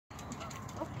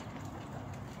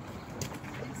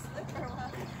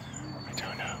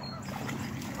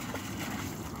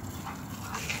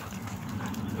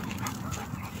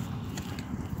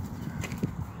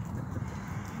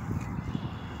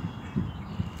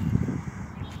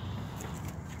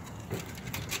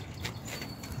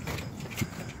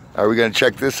Are we going to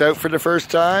check this out for the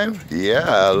first time?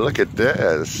 Yeah, look at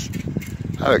this.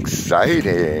 How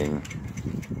exciting.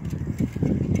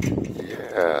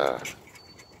 Yeah.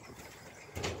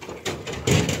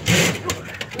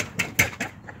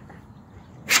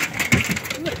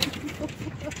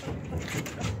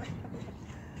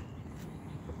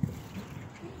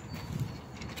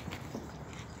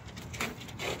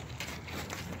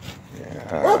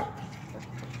 Yeah.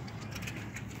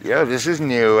 Yeah, this is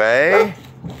new, eh?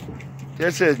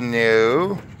 This is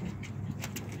new.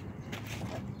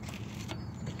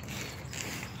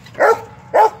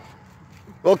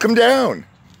 Well, come down.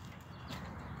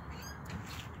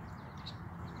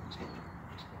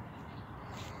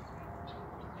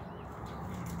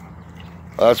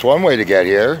 Well, that's one way to get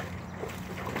here.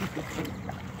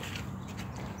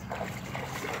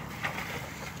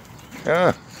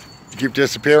 Yeah, keep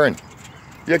disappearing.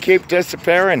 You keep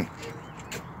disappearing.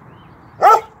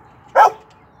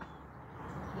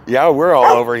 Yeah, we're all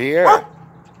over here.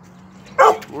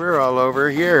 We're all over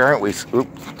here, aren't we?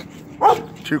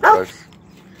 Oops. Too close.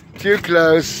 Too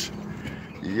close.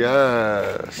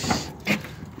 Yes.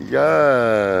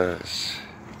 Yes.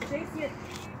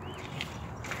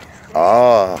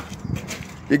 Ah.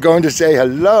 You're going to say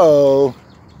hello.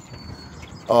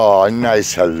 Oh,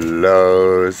 nice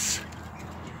hellos.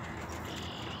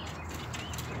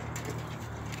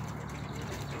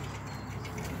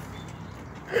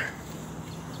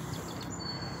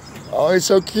 Oh, he's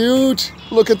so cute.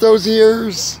 Look at those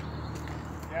ears.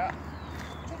 Yeah,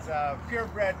 it's a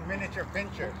purebred miniature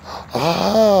pincher.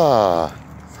 Ah,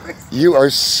 you are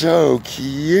so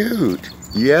cute.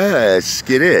 Yes,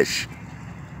 skittish.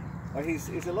 Well, he's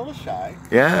a little shy.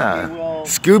 Yeah. He will,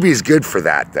 Scooby's good for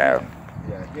that, though.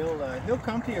 yeah, he'll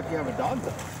come to you if you have a dog,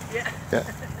 though. Yeah. Yeah.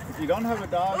 If you don't have a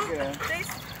dog, Chase,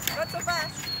 not so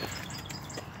fast.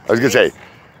 I was gonna say.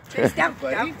 Chase, down,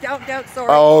 sorry.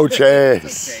 Oh,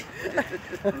 Chase.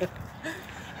 well,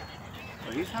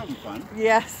 he's having fun.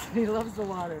 Yes, he loves the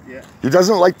water. Yeah. He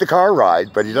doesn't like the car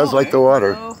ride, but he does like the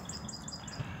water. So,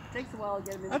 takes a while to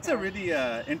get him in That's the a car. really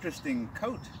interesting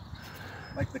coat.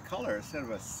 Like the color, instead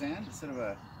of a sand, instead of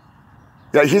a...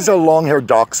 Yeah, he's a long-haired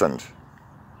dachshund.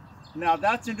 Now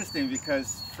that's interesting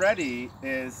because Freddie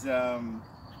is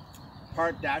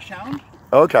part dachshund,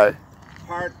 Okay.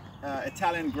 part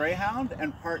Italian greyhound,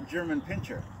 and part German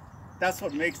pinscher. That's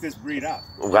what makes this breed up.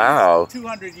 Wow. He's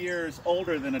 200 years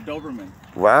older than a Doberman.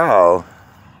 Wow.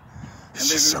 And He's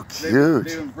just so they've cute.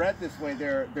 been bred this way.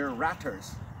 They're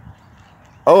ratters.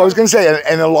 Oh, I was gonna say,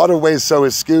 in a lot of ways, so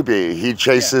is Scooby. He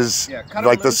chases Yeah, cut 'em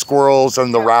like the loose. squirrels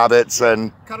and the rabbits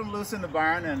and. Cut him loose in the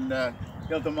barn and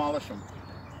he'll demolish them.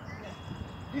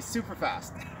 He's super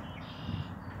fast.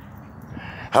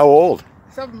 How old?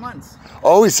 7 months.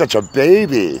 Oh, he's such a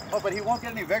baby. Oh, but he won't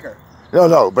get any bigger.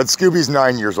 No, but Scooby's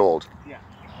 9 years old. Yeah.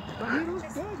 But he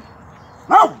looks good.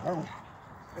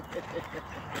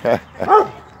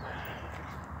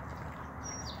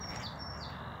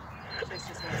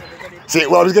 See,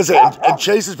 well, I was gonna say, and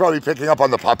Chase is probably picking up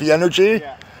on the puppy energy,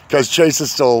 Yeah. because Chase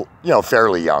is still,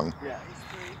 fairly young. Yeah.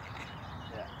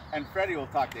 Yeah. And Freddie will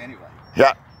talk to anyone.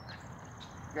 Yeah.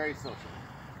 Very social.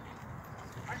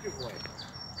 Aren't you, boy?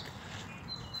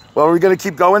 Well, are we gonna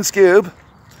keep going, Scoob?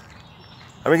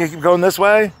 Are we gonna keep going this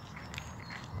way?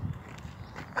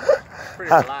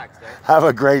 Pretty relaxed, eh? Have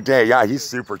a great day. Yeah, he's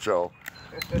super chill.